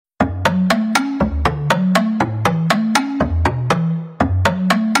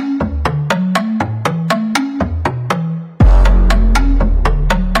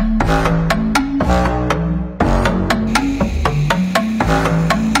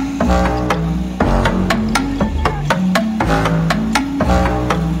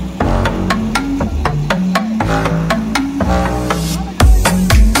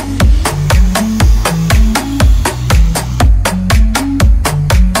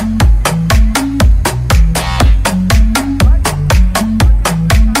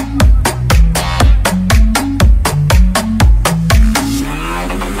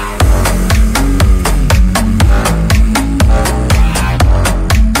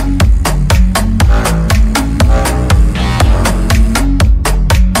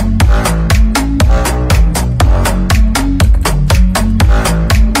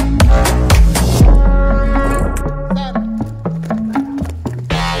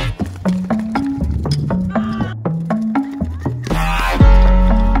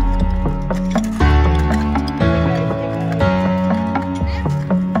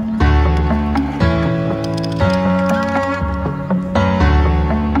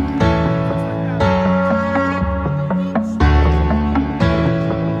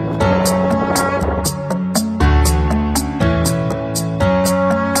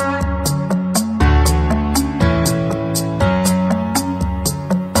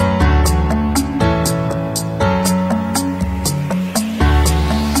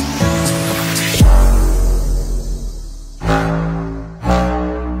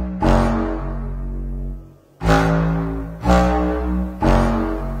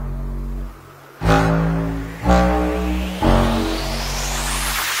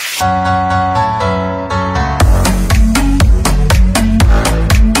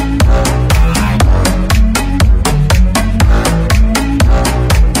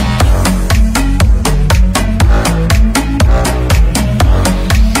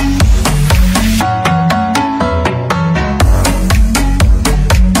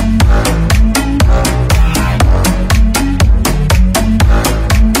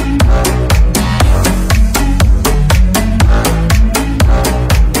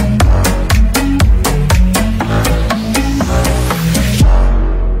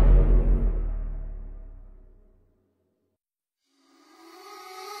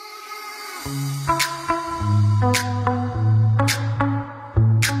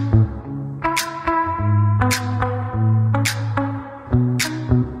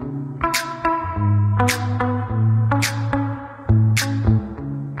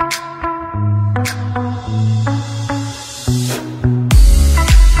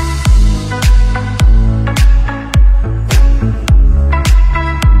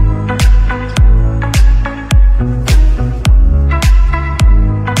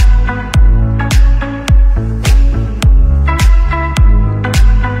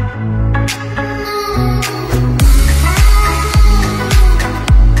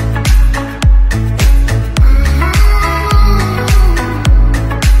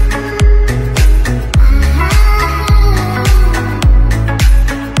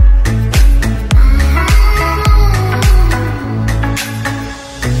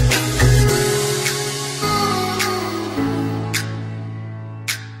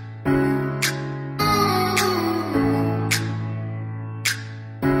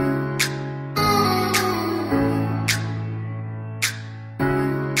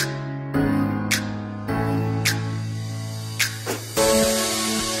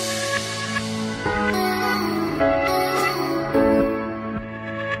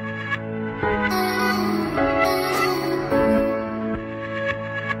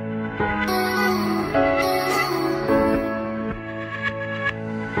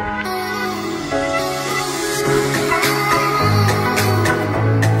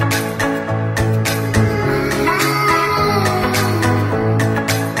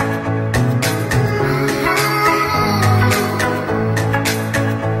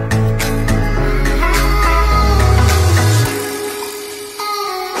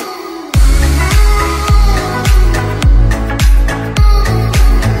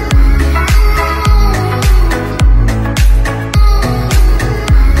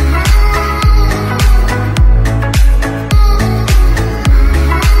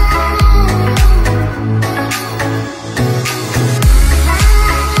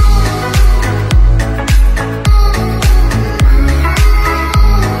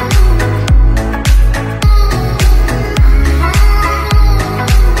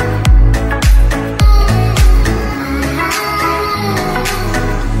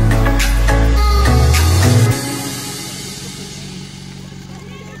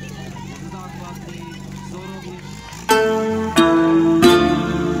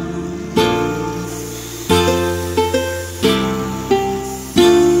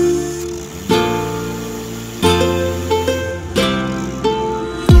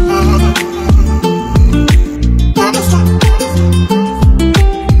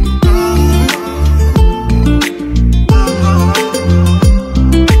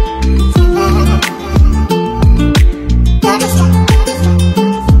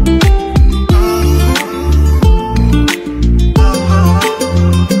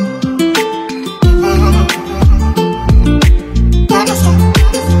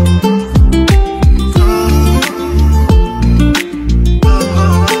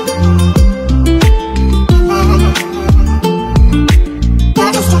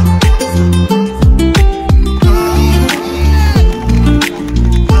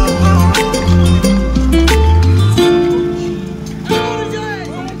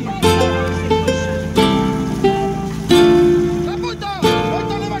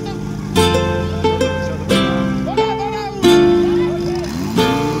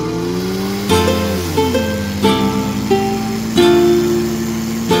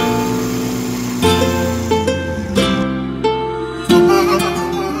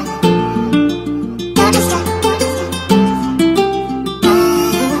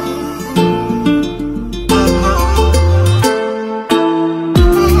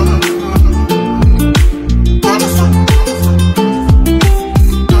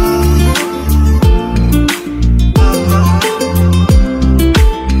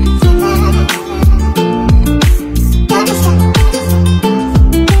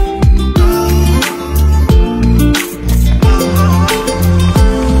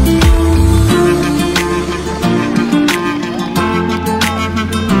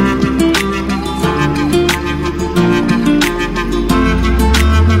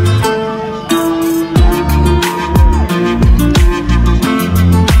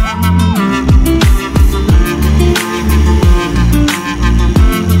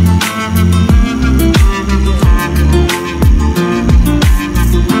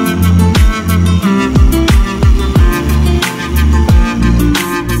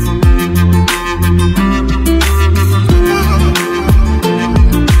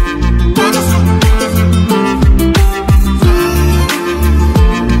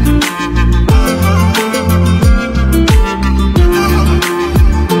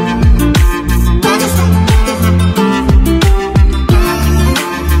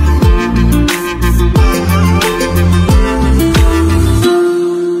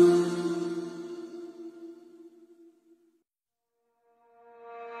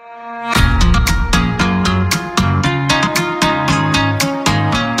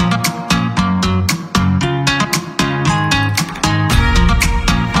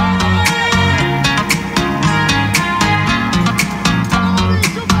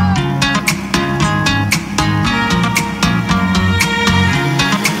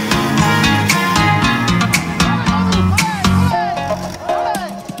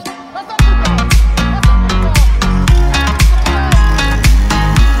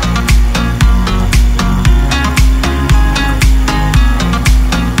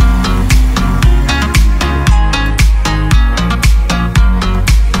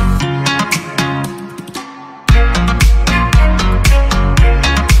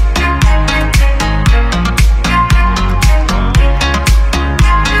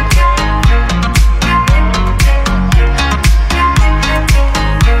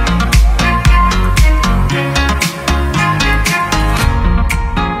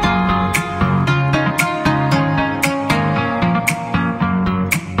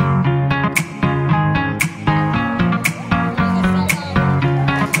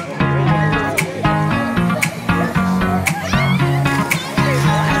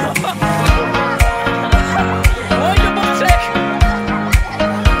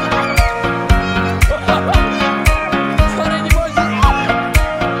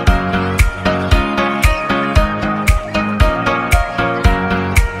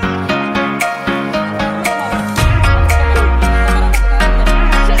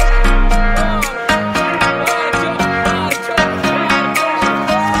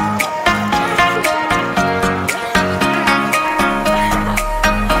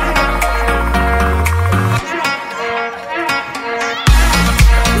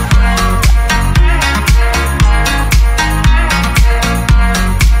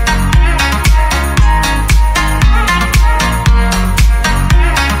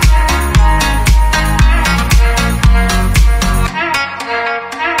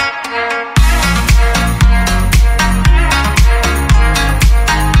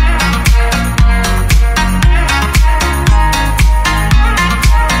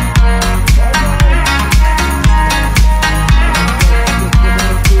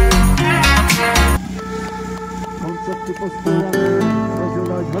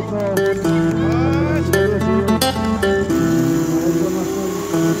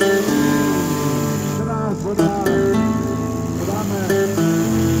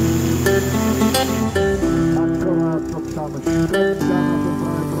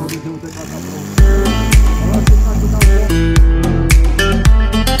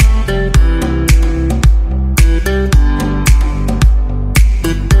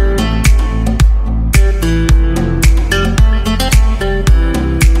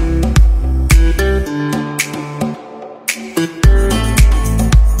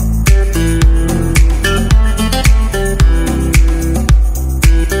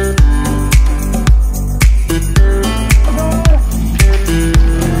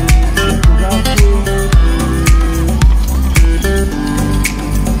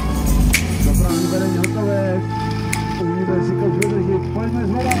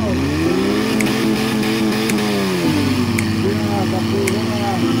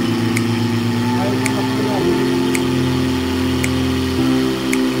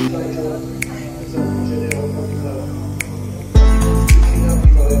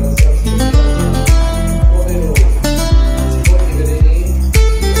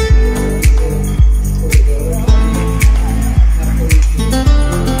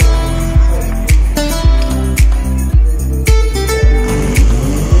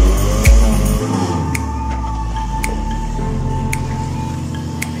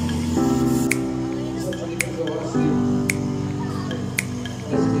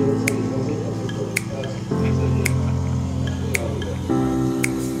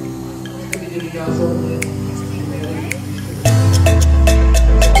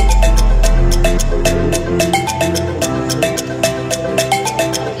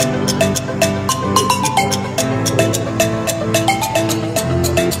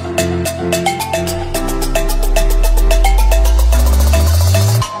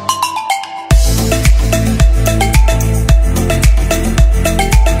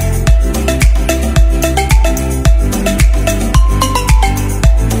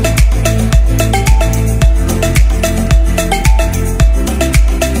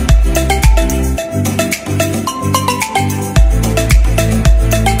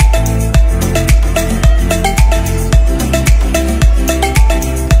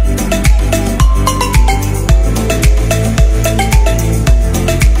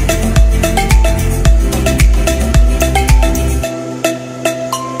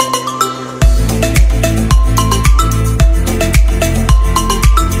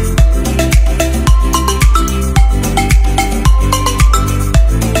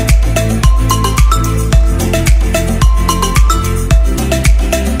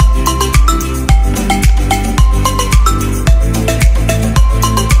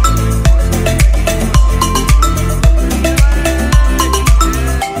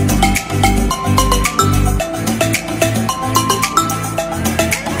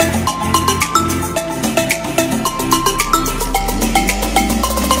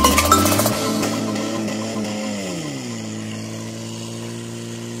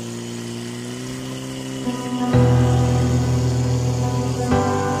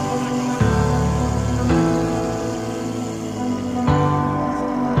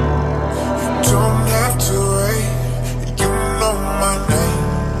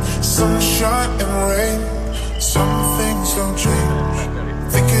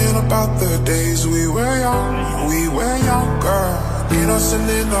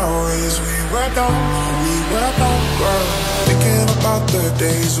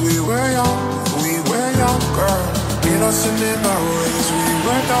days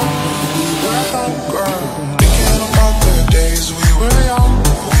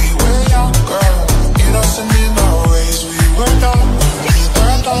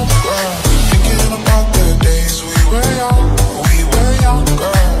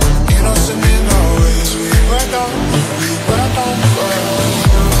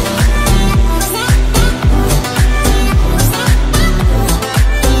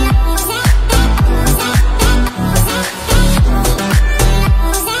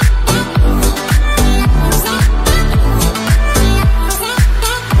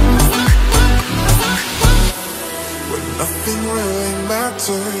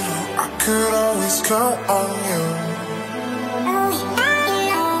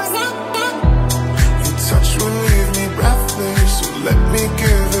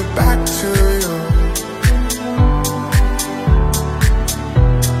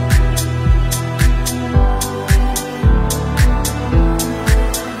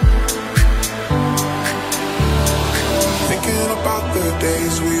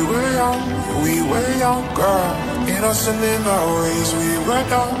we were young, girl, innocent in our ways. We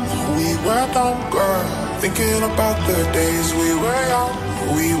were dumb, girl. Thinking about the days we were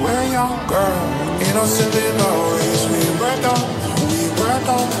young, girl. Innocent in our ways, we were dumb,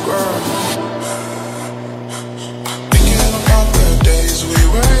 girl. Thinking about the days we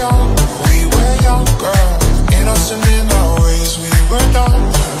were young, girl. Innocent in our ways, we were dumb,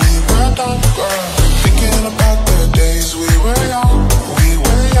 girl. Thinking about the days we were young,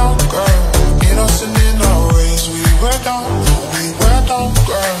 girl. Innocent in our ways, we were dumb,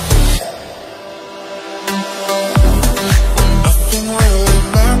 girl. Nothing really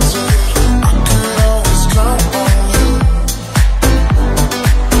mattered, I could always count on you.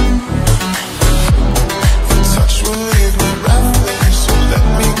 Your touch will leave me breathless, so let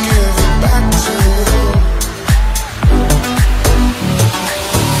me give it back to you.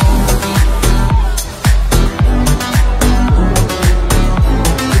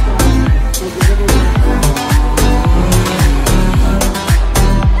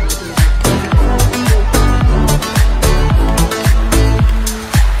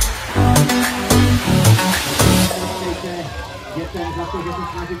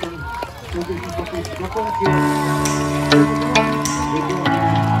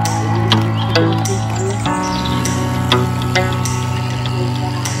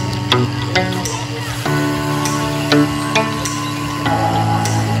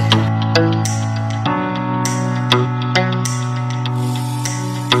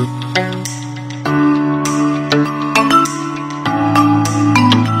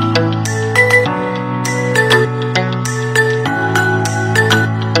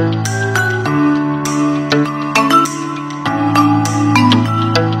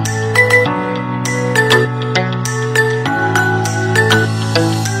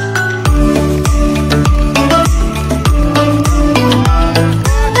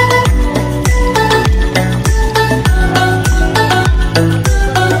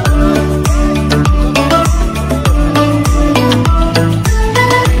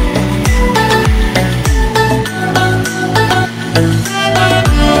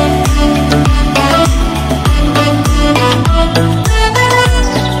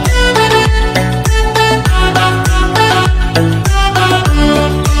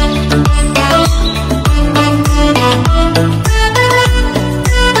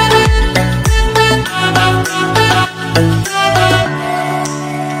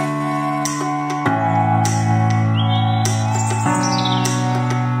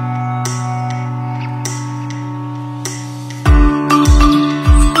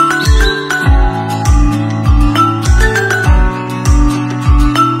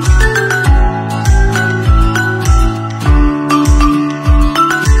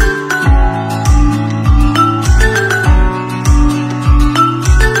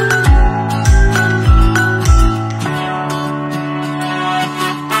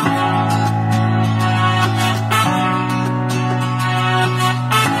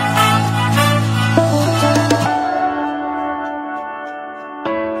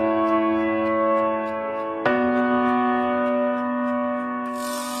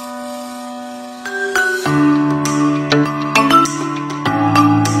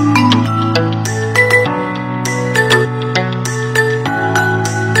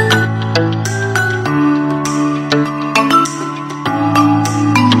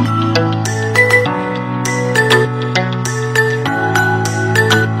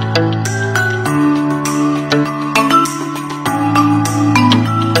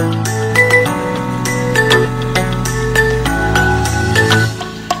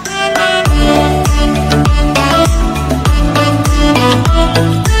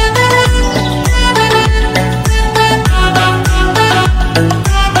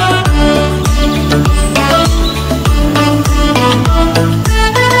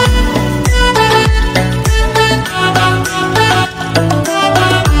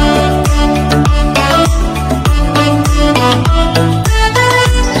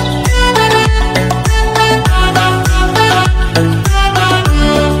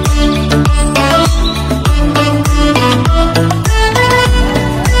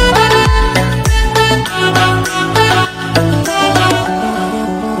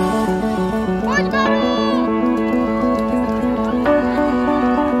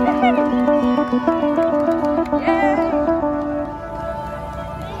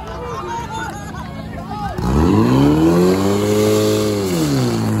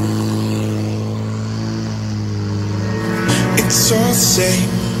 it's all the same,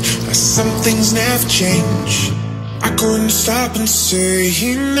 but some things never change. I couldn't stop and say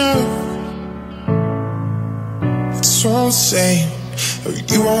no. It's all the same,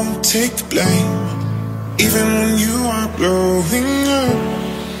 but you won't take the blame, even when you are growing up.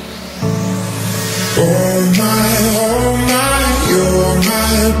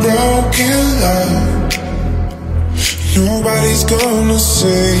 broken love. Nobody's gonna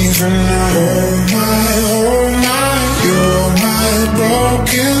save her now. Oh my, you're my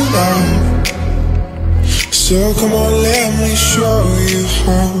broken love. So come on, let me show you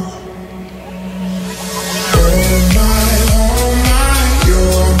how. Oh my,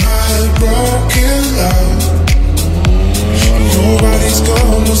 you're my broken love. Nobody's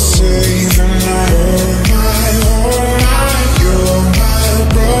gonna save her now. Oh my, you're my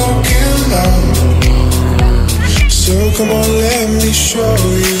broken love. So come on, let me show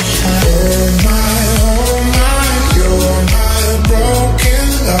you how. Oh my, you're my broken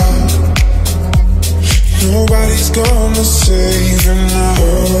love. Nobody's gonna save her now. Oh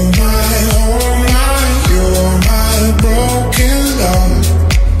my, you're my broken love.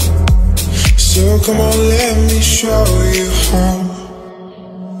 So come on, let me show you how.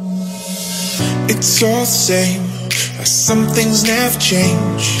 It's all the same, like some things never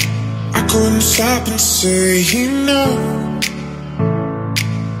change. I couldn't stop and say no.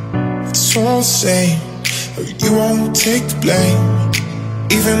 It's all the same, you won't take the blame,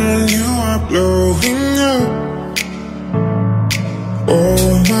 even when you are blowing up.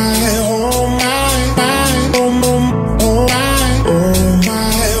 Oh my, oh my, oh my, oh my, oh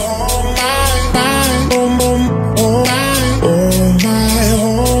my, oh my, oh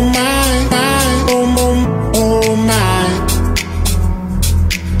my, oh my, oh my.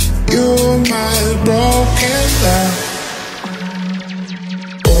 You're my broken love.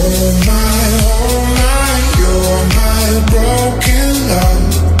 Oh my, you're my broken love.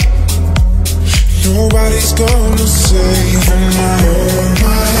 Nobody's gonna save her now. Oh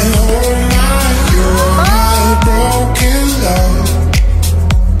my, you're my broken love.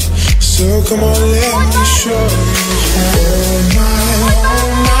 So come on, let me show you how. Oh my, oh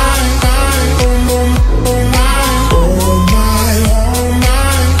my, oh my, oh my, oh my, oh my,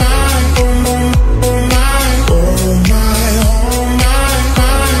 oh my, oh my, oh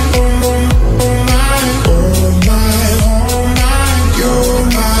my, oh my, oh my. You're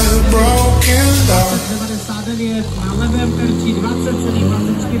my broken love. 99 na levém terči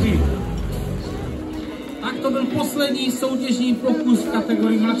 20,24. Tak to byl poslední soutěžní pokus v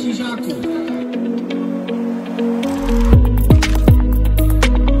kategorii mladších žáků.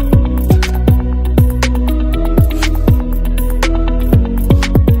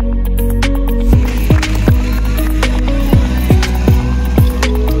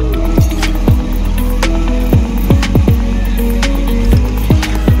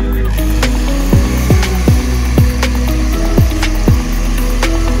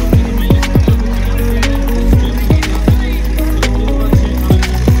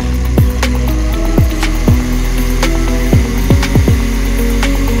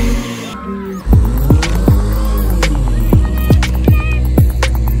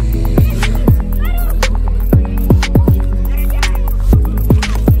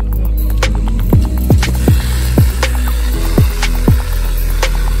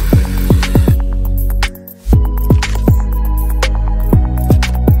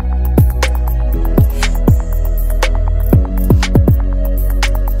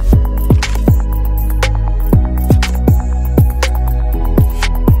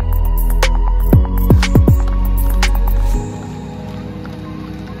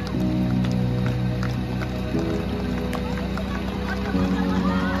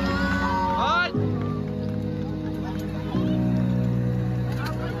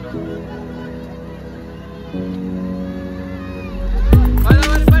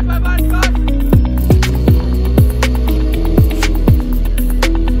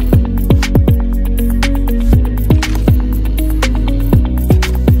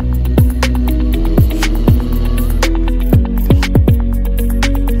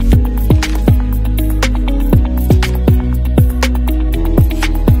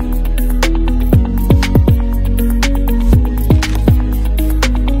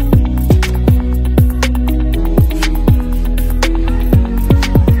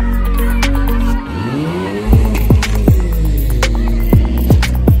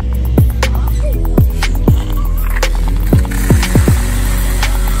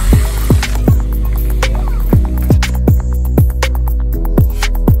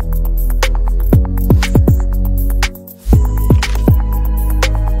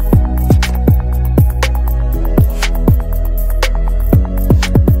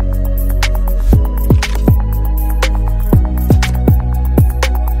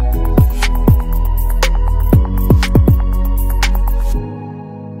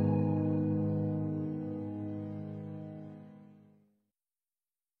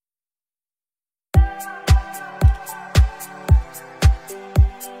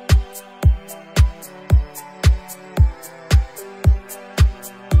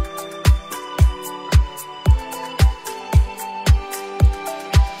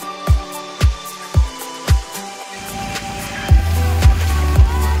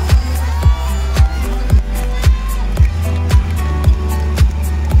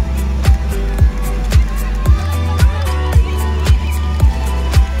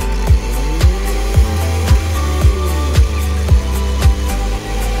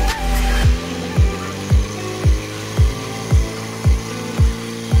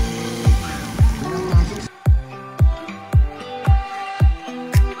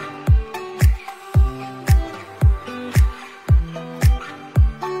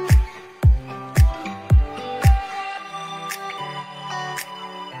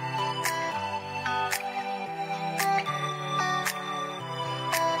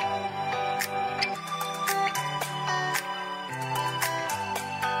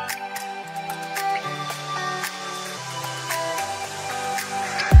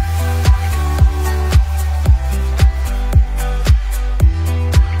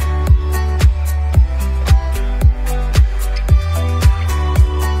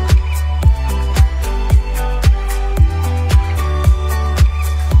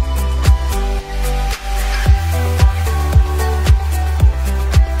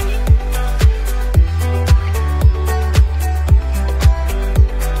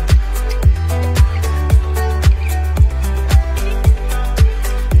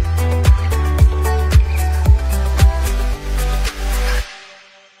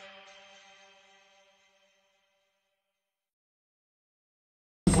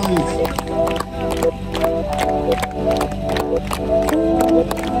 Radslavic.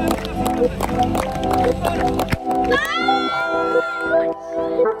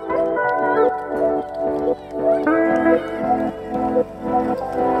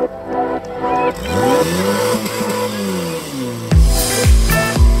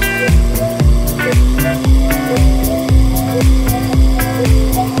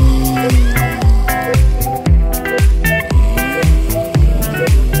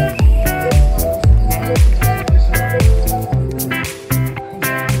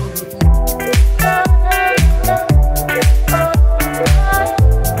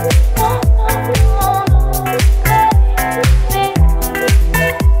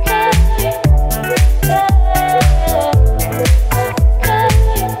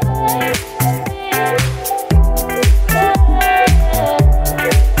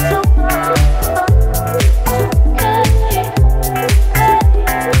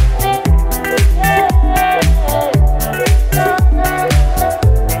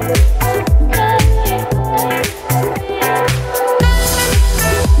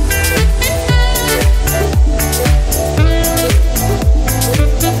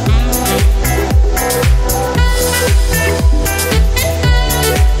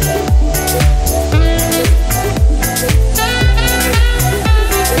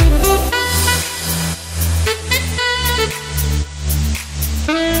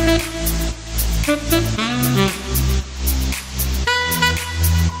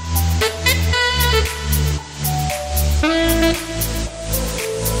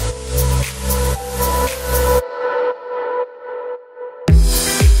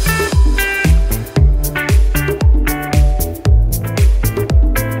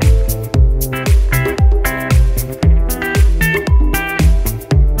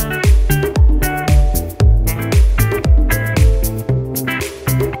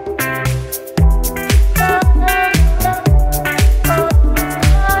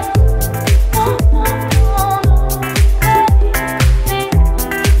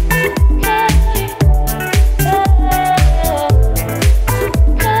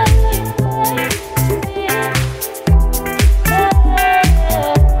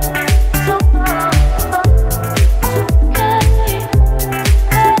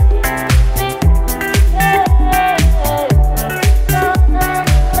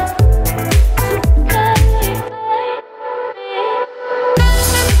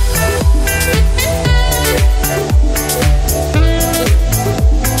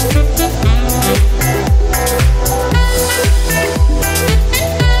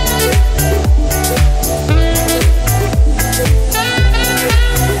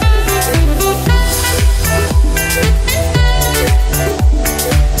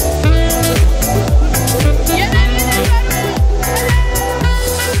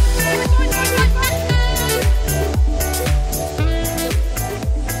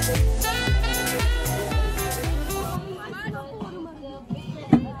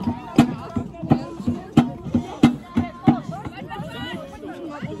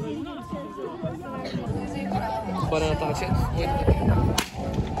 Bude natáčet?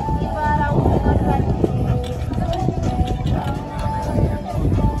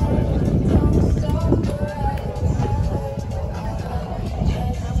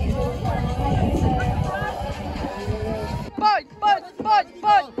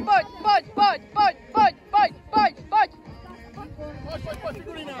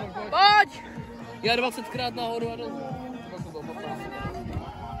 Pojď! Já 20krát nahoru a dolů.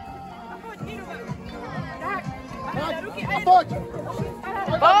 Pojď!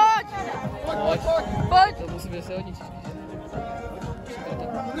 Pojď! To musíme se hodit.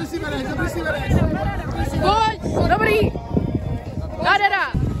 Dobrý si vedeš! Pojď! Dobrý!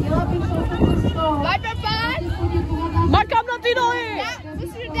 Nádhera! Pojď! Makám na ty nohy!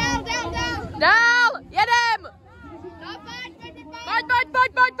 Dál! Jedem!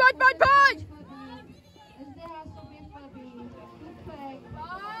 Pojď!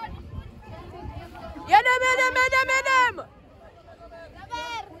 Jedem!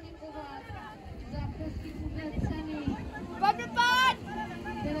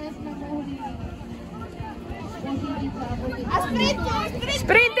 A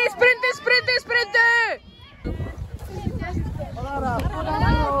Sprinty!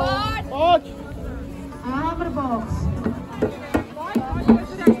 Pojď! Hammerbox.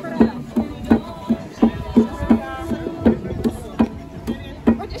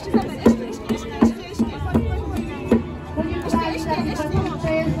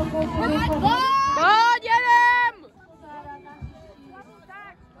 Pojď, jedem!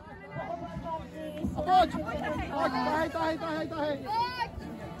 Pojď! Tahej!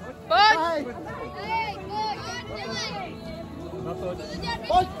 Pojď!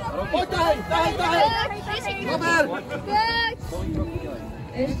 Pojď, tahej! Dober!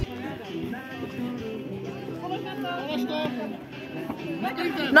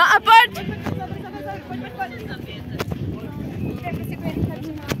 No a pojď!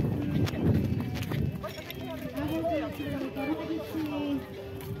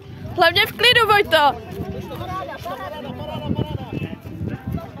 Hlavně v klidu, Vojto!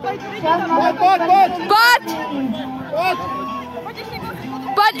 Pojď!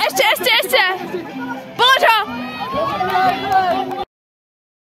 Pojď, ještě! Polož ho!